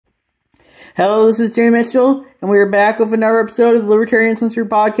Hello, this is Jay Mitchell, and we are back with another episode of the Libertarian Uncensored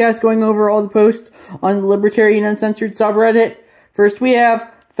podcast, going over all the posts on the Libertarian Uncensored subreddit. First, we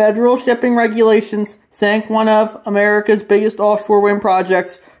have federal shipping regulations sank one of America's biggest offshore wind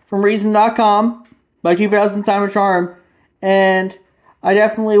projects from Reason.com by 2,000 time a charm, and I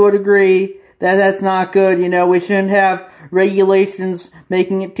definitely would agree that that's not good. You know, we shouldn't have regulations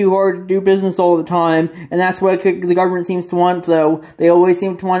making it too hard to do business all the time, and that's what the government seems to want, though. They always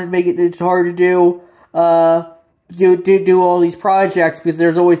seem to want to make it hard to do all these projects, because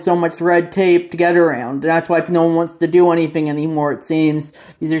there's always so much red tape to get around. That's why no one wants to do anything anymore, it seems,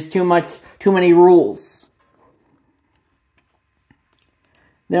 because there's too many rules.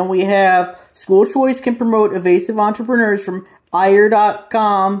 Then we have school choice can promote evasive entrepreneurs from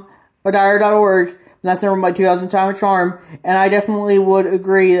ire.com or ire.org. That's never by 2,000 time a charm. And I definitely would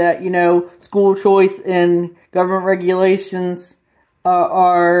agree that, you know, school choice and government regulations we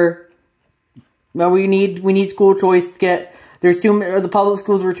need school choice to get, the public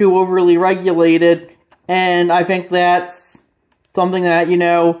schools are too overly regulated, and I think that's something that, you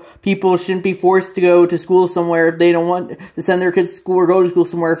know, people shouldn't be forced to go to school somewhere if they don't want to send their kids to school or go to school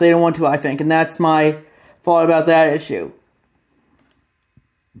somewhere if they don't want to, I think. And that's my thought about that issue.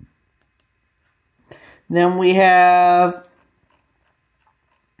 Then we have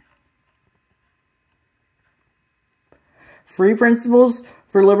Free Principles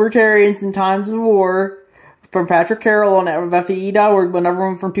for Libertarians in Times of War from Patrick Carroll on FEE.org, but another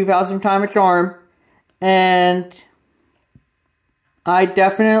one from 2,000 time a charm. And I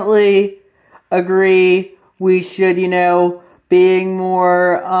definitely agree we should, you know, being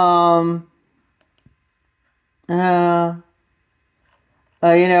more, you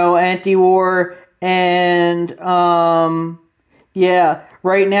know, anti-war, and, yeah,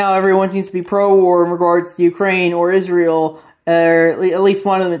 right now everyone seems to be pro-war in regards to Ukraine or Israel, or at least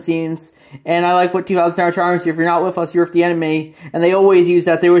one of them, it seems. And I like what 2,000 time charms, if you're not with us, you're with the enemy. And they always use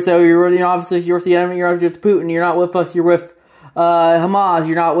that. They always say, obviously, you're with the enemy, you're with Putin, you're not with us, you're with Hamas,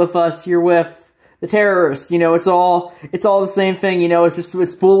 you're not with us, you're with the terrorists. You know, it's all the same thing. You know,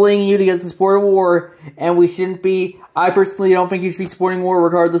 it's bullying you to get to support a war, and we shouldn't be. I personally don't think you should be supporting war,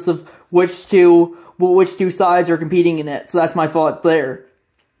 regardless of which two sides are competing in it. So that's my thought there.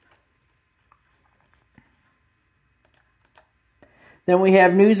 Then we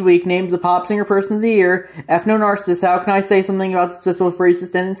have Newsweek names the pop singer person of the year. Ethno Narcissist. How can I say something about this just both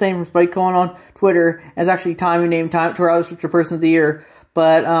racist and insane from Spike Cohen on Twitter? It's actually Time who named Taylor Swift person of the year.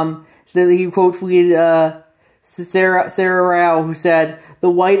 But he quote tweeted Sarah Rao, who said,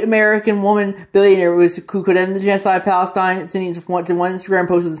 "The white American woman billionaire who could end the genocide of Palestinians went to one Instagram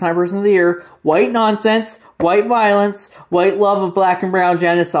post as the Time person of the year. White nonsense, white violence, white love of black and brown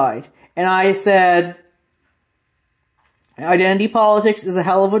genocide." And I said, identity politics is a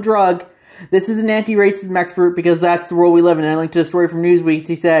hell of a drug. This is an anti-racism expert, because that's the world we live in. And I linked to a story from Newsweek.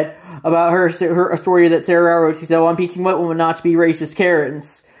 She said about a story that Sarah wrote. She said, "Well, I'm teaching white women not to be racist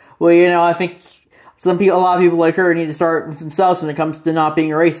Karens." Well, you know, I think a lot of people like her need to start with themselves when it comes to not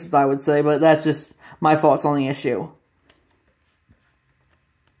being a racist, I would say. But that's just my thoughts on the issue.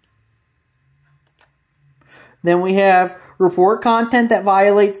 Then we have report content that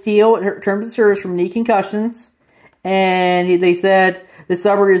violates TO terms of service from knee concussions. And they said, "This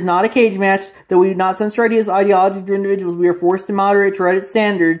subreddit is not a cage match, though we do not censor ideas, ideologies, or individuals. We are forced to moderate to Reddit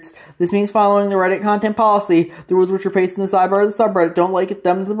standards. This means following the Reddit content policy. The rules which are pasted in the sidebar of the subreddit. Don't like it,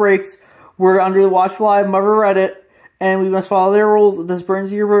 them the breaks. We're under the watchful eye of Mother Reddit, and we must follow their rules. If this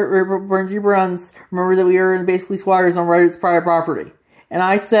burns your buns, remember that we are basically squatters on Reddit's private property." And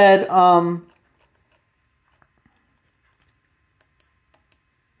I said,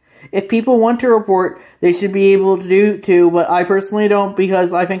 if people want to report, they should be able to do too, but I personally don't,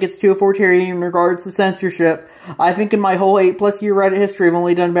 because I think it's too authoritarian in regards to censorship. I think in my whole 8+ year Reddit history, I've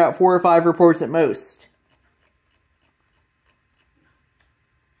only done about 4 or 5 reports at most.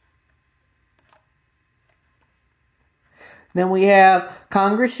 Then we have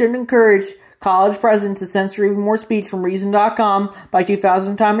Congress should encourage college presidents to censor even more speech from Reason.com by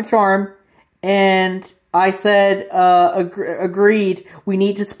 2,000 time a charm. And I said, agreed, we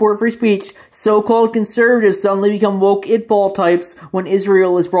need to support free speech. So-called conservatives suddenly become woke it-ball types when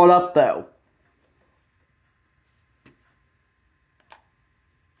Israel is brought up, though.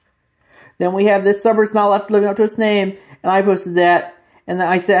 Then we have this suburb's not left living up to its name, and I posted that. And then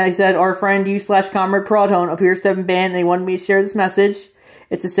I said, our friend you/comrade Prodhone appears to have been banned, and they wanted me to share this message.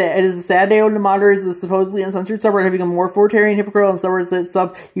 It is a sad day when the moderators of the supposedly uncensored subreddit have become more authoritarian, hypocritical, and subreddits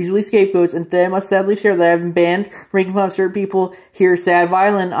that usually scapegoats, and today I must sadly share that I have been banned from making fun of certain people here sad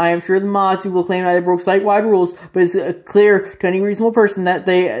violent. I am sure the mods who will claim that I broke site-wide rules, but it's clear to any reasonable person that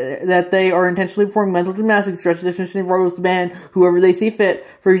they are intentionally performing mental gymnastics to stretch the definition of rules to ban whoever they see fit.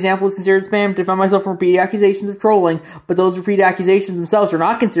 For example, it's considered spam to defend myself from repeated accusations of trolling, but those repeated accusations themselves are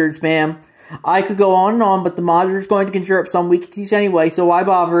not considered spam. I could go on and on, but the moderator is going to conjure up some weak excuse anyway, so why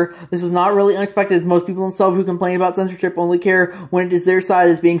bother? This was not really unexpected, as most people in sub who complain about censorship only care when it is their side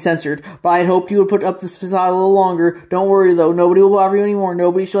that's being censored. But I had hoped you would put up this facade a little longer. Don't worry though, nobody will bother you anymore.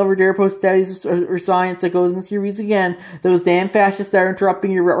 Nobody shall ever dare post studies or science that goes against your views again. Those damn fascists that are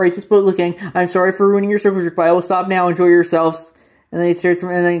interrupting your righteous politicking. I'm sorry for ruining your circle trick, but I will stop now. Enjoy yourselves. And then he shared some,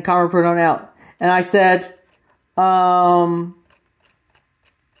 and then comment put on out. And I said, what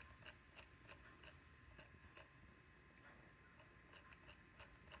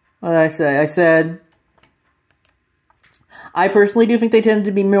did I say? I said, I personally do think they tend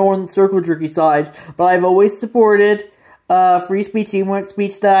to be more on the circle jerky side, but I've always supported free speech, even when it's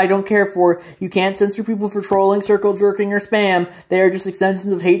speech that I don't care for. You can't censor people for trolling, circle jerking, or spam. They are just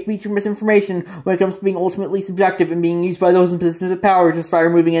extensions of hate speech or misinformation when it comes to being ultimately subjective and being used by those in positions of power to just try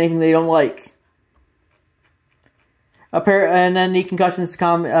removing anything they don't like. And then the concussions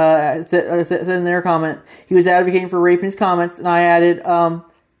said in their comment, he was advocating for rape in his comments, and I added,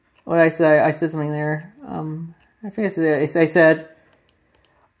 what did I say? I said something there. I think I said,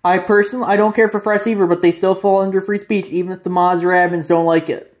 I don't care for press either, but they still fall under free speech, even if the mods or admins don't like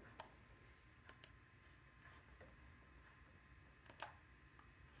it.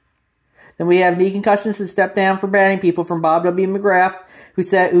 Then we have knee concussions to step down for banning people from Bob W. McGrath, who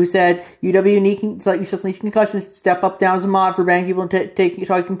said UW knee concussions should step up down as a mod for banning people and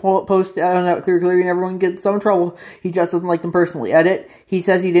so I can post. I don't know, clearly everyone gets some trouble. He just doesn't like them personally. Edit. He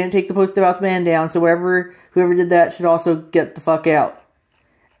says he didn't take the post about the ban down, so whoever did that should also get the fuck out.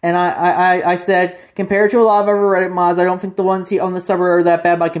 And I said, compared to a lot of other Reddit mods, I don't think the ones on the subreddit are that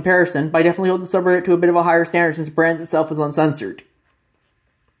bad by comparison, but I definitely hold the subreddit to a bit of a higher standard since it brands itself as uncensored.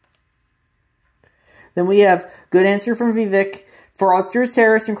 Then we have good answer from Vivek. Fraudsters,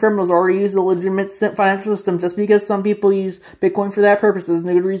 terrorists, and criminals already use the legitimate financial system. Just because some people use Bitcoin for that purpose isn't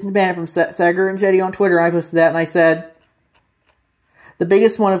a good reason to ban it. From Sagar and Jetty on Twitter. I posted that and I said, the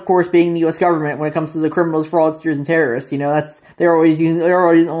biggest one, of course, being the U.S. government when it comes to the criminals, fraudsters, and terrorists. You know, they're always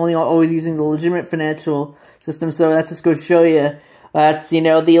using the legitimate financial system. So that just goes to show you that's the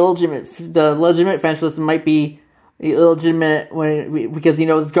legitimate financial system might be illegitimate because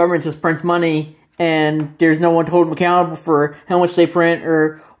the government just prints money. And there's no one to hold them accountable for how much they print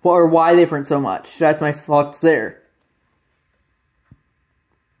or why they print so much. That's my thoughts there.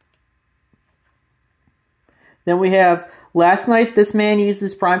 Then we have, last night, this man used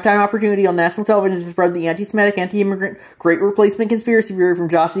his primetime opportunity on national television to spread the anti-Semitic, anti-immigrant, great replacement conspiracy theory from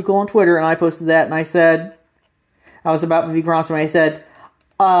Josh Eagle on Twitter, and I posted that, and I said, I was about Vivek Ramaswamy, I said,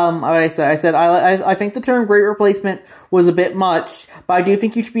 I think the term great replacement was a bit much, but I do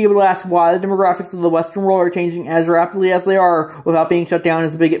think you should be able to ask why the demographics of the Western world are changing as rapidly as they are without being shut down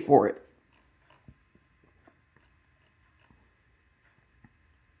as a bigot for it.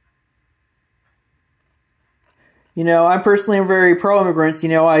 I personally am very pro-immigrants,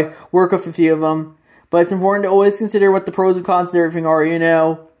 I work with a few of them, but it's important to always consider what the pros and cons of everything are,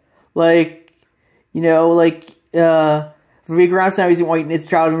 Vivek Ramaswamy isn't white and is a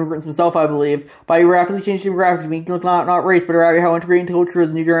child of immigrants himself, I believe. By rapidly changing demographics, we need to look not race, but rather how integrated into culture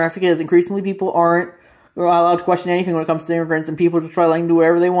the new demographic is. Increasingly, people aren't allowed to question anything when it comes to immigrants, and people just try letting do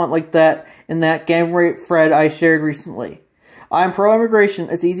whatever they want like that in that gang rape thread I shared recently. I'm pro-immigration.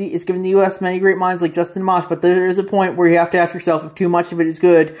 It's given the U.S. many great minds like Justin Amash, but there is a point where you have to ask yourself if too much of it is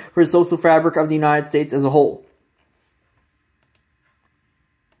good for the social fabric of the United States as a whole.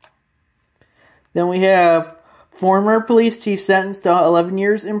 Then we have former police chief sentenced to 11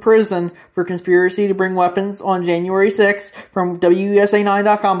 years in prison for conspiracy to bring weapons on January 6th from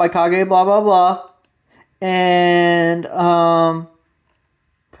WUSA9.com by Kage blah blah blah. And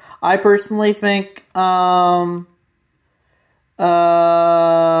I personally think you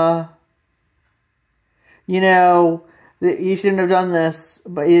shouldn't have done this,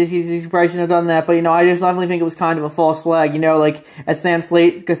 but you probably shouldn't have done that, but I just definitely think it was kind of a false flag, like as Sam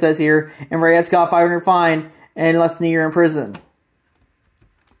Slate says here, and Reyes got 500 fine and less than a year in prison.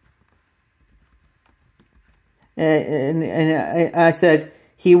 And I said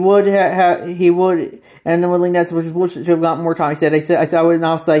he would and then Willing Nets, which is bullshit, should have gotten more time. I said I would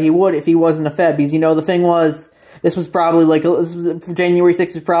not say he would if he wasn't a Fed, because the thing was, this was probably January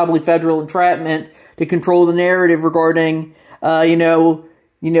 6th was probably federal entrapment to control the narrative regarding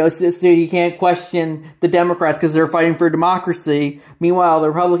So you can't question the Democrats because they're fighting for democracy. Meanwhile, the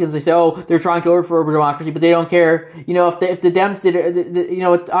Republicans, they say, oh, they're trying to overthrow democracy, but they don't care. If the Dems did it,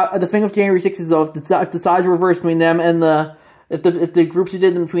 the thing with January 6th is, though, if the sides were reversed between them and if the groups who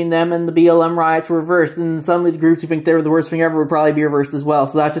did them between them and the BLM riots were reversed, then suddenly the groups who think they were the worst thing ever would probably be reversed as well.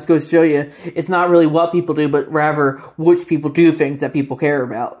 So that just goes to show you, it's not really what people do, but rather which people do things that people care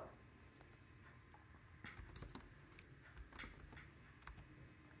about.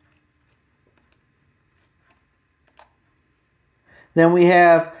 Then we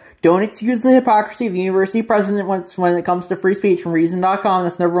have, don't excuse the hypocrisy of the university president when it comes to free speech from Reason.com.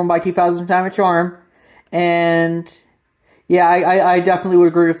 That's never run by 2000 Time of Charm. And yeah, I definitely would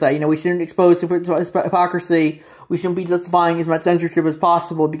agree with that. We shouldn't expose hypocrisy. We shouldn't be justifying as much censorship as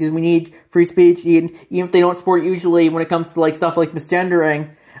possible because we need free speech, even if they don't support it usually when it comes to stuff like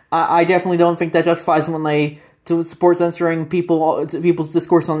misgendering. I definitely don't think that justifies when they support censoring people's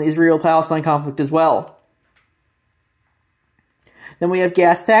discourse on the Israel-Palestine conflict as well. Then we have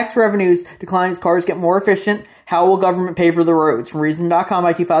gas tax revenues decline as cars get more efficient. How will government pay for the roads? From Reason.com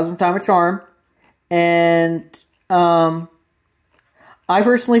by 2000 Time of Charm. And I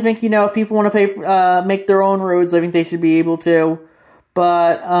personally think, if people want to pay for, make their own roads, I think they should be able to.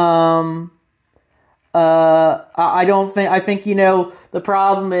 But I don't think, I think, the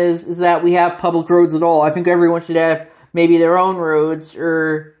problem is that we have public roads at all. I think everyone should have maybe their own roads,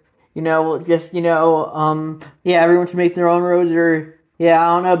 or everyone should make their own roads, or, I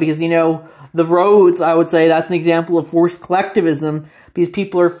don't know, because, the roads, I would say, that's an example of forced collectivism, because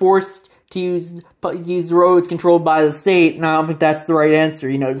people are forced to use roads controlled by the state, and I don't think that's the right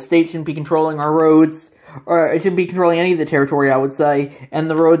answer. The state shouldn't be controlling our roads, or it shouldn't be controlling any of the territory, I would say, and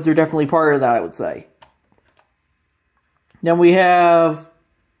the roads are definitely part of that, I would say. Then we have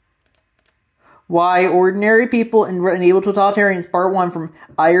Why Ordinary People Enable Totalitarians, Part 1 from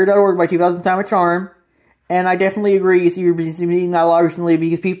ire.org by 2000 Time of Charm. And I definitely agree. You've been seeing that a lot recently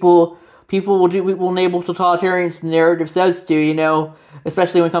because people will enable totalitarians, the narrative says to,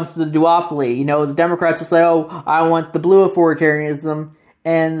 especially when it comes to the duopoly. The Democrats will say, oh, I want the blue authoritarianism,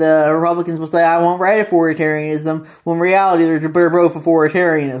 and the Republicans will say, I want red authoritarianism, when in reality they're both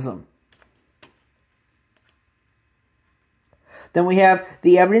authoritarianism. Then we have,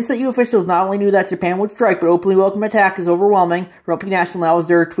 the evidence that you officials not only knew that Japan would strike, but openly welcome attack is overwhelming. Republican National now was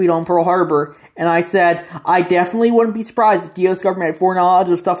their tweet on Pearl Harbor. And I said, I definitely wouldn't be surprised if the U.S. government had foreknowledge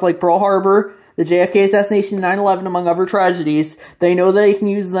of stuff like Pearl Harbor, the JFK assassination, 9/11, among other tragedies. They know that they can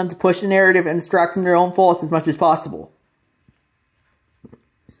use them to push the narrative and distract from their own faults as much as possible.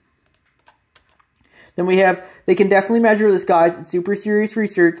 Then we have, they can definitely measure this, guys. It's super serious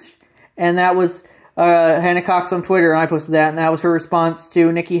research. And that was Hannah Cox on Twitter, and I posted that, and that was her response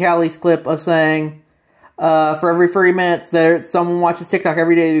to Nikki Haley's clip of saying, for every 30 minutes, someone watches TikTok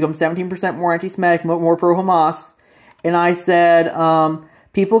every day, they become 17% more anti-Semitic, more pro-Hamas. And I said,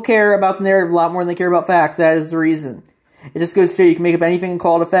 people care about the narrative a lot more than they care about facts. That is the reason. It just goes to show you can make up anything and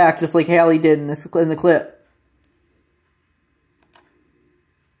call it a fact, just like Haley did in the clip.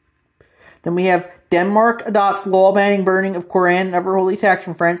 Then we have Denmark adopts law banning burning of Quran and other holy texts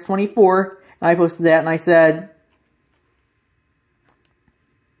from France 24. And I posted that, and I said,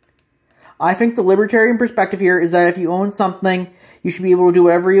 I think the libertarian perspective here is that if you own something, you should be able to do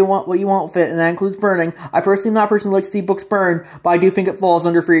whatever you want, what you want with it, and that includes burning. I personally am not a person who likes to see books burned, but I do think it falls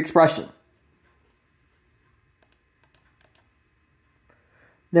under free expression.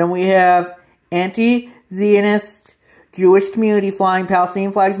 Then we have anti-Zionist Jewish community flying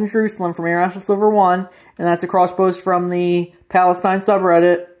Palestinian flags in Jerusalem from International Silver 1, and that's a cross post from the Palestine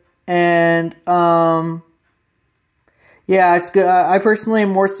subreddit. And, yeah, it's good. I personally am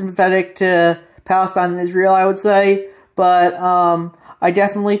more sympathetic to Palestine than Israel, I would say. But, I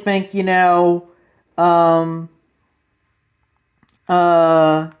definitely think, this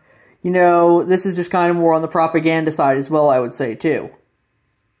is just kind of more on the propaganda side as well, I would say, too,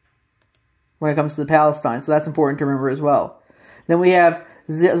 when it comes to Palestine. So that's important to remember as well. Then we have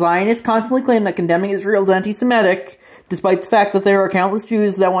Zionists constantly claim that condemning Israel is anti-Semitic, despite the fact that there are countless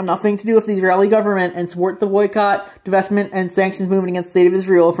Jews that want nothing to do with the Israeli government and support the boycott, divestment, and sanctions movement against the state of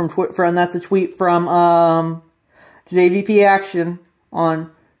Israel. And that's a tweet from JVP Action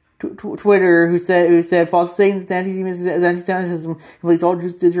on Twitter, who said false statements that anti-Semitism inflicts all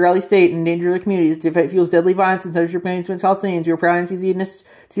Jews to the Israeli state and endanger the communities. If it fuels deadly violence and censorship against Palestinians, we are proud anti-Zionist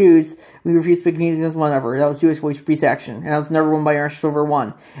Jews. We refuse to be communities against one another. That was Jewish Voice for Peace Action, and that was never won by International Silver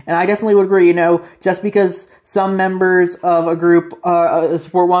 1. And I definitely would agree. Just because some members of a group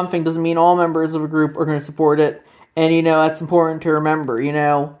support one thing doesn't mean all members of a group are going to support it. And that's important to remember.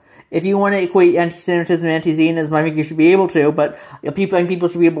 if you want to equate anti-Semitism and anti-Zionism, I think you should be able to, but I think people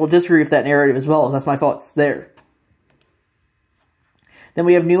should be able to disagree with that narrative as well. That's my thoughts there. Then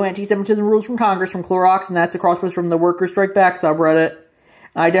we have new anti-Semitism rules from Congress from Clorox, and that's a crosspost from the Workers Strike Back subreddit.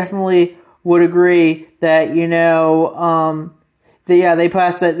 I definitely would agree that, they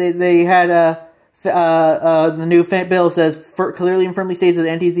passed that, they had the new bill says, clearly and firmly states that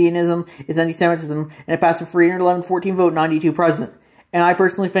anti-Zionism is anti-Semitism, and it passed a 311-14 vote, 92 present. And I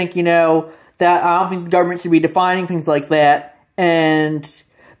personally think, that I don't think the government should be defining things like that, and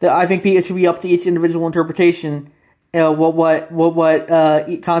that I think it should be up to each individual interpretation what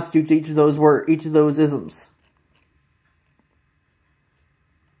constitutes each of those isms.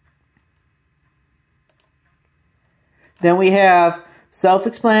 Then we have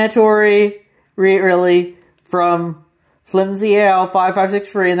self-explanatory, really, from Flimsy Al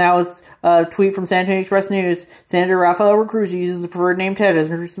 5563, and that was a tweet from San Antonio Express News. Senator Rafael Cruz uses the preferred name Ted as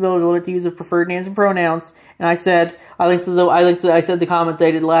an ability to limit the use of preferred names and pronouns. And I said I said the comment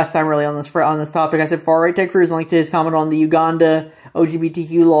they did last time really on this topic. I said far right Ted Cruz, and linked to his comment on the Uganda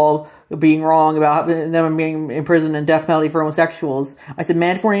LGBTQ law being wrong about them being imprisoned and death penalty for homosexuals. I said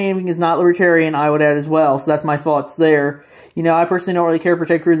mandatory naming is not libertarian. I would add as well. So that's my thoughts there. I personally don't really care for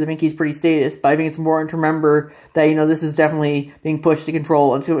Ted Cruz. I think he's pretty statist, but I think it's important to remember that, this is definitely being pushed to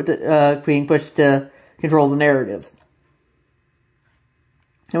control, being pushed to control the narrative.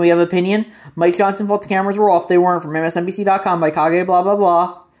 And we have opinion. Mike Johnson thought the cameras were off. They weren't, from MSNBC.com by Kage blah blah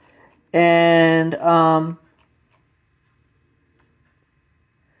blah. And,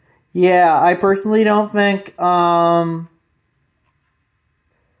 yeah, I personally don't think,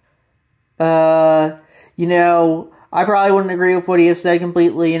 I probably wouldn't agree with what he has said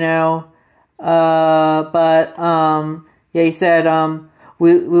completely, yeah, he said,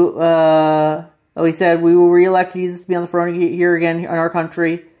 he said, we will re-elect Jesus to be on the throne here again in our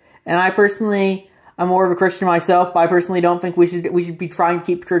country. And I personally, I'm more of a Christian myself, but I personally don't think we should be trying to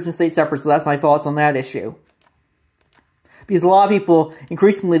keep church and state separate. So that's my thoughts on that issue. Because a lot of people,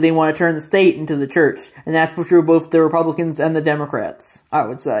 increasingly, they want to turn the state into the church. And that's true of both the Republicans and the Democrats, I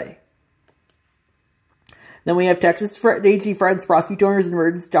would say. Then we have Texas AG Friends, prosecutors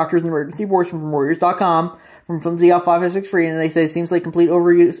and doctors in emergency abortion from Warriors.com, from ZL5563, and they say it seems like complete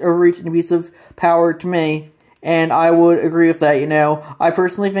overreach and abuse of power to me. And I would agree with that, I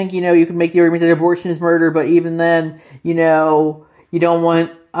personally think, you can make the argument that abortion is murder, but even then, you don't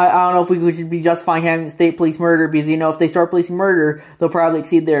want, I don't know if we should be justifying having the state police murder, because, if they start policing murder, they'll probably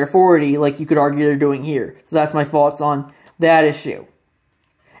exceed their authority, like you could argue they're doing here. So that's my thoughts on that issue.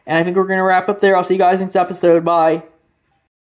 And I think we're going to wrap up there. I'll see you guys next episode. Bye.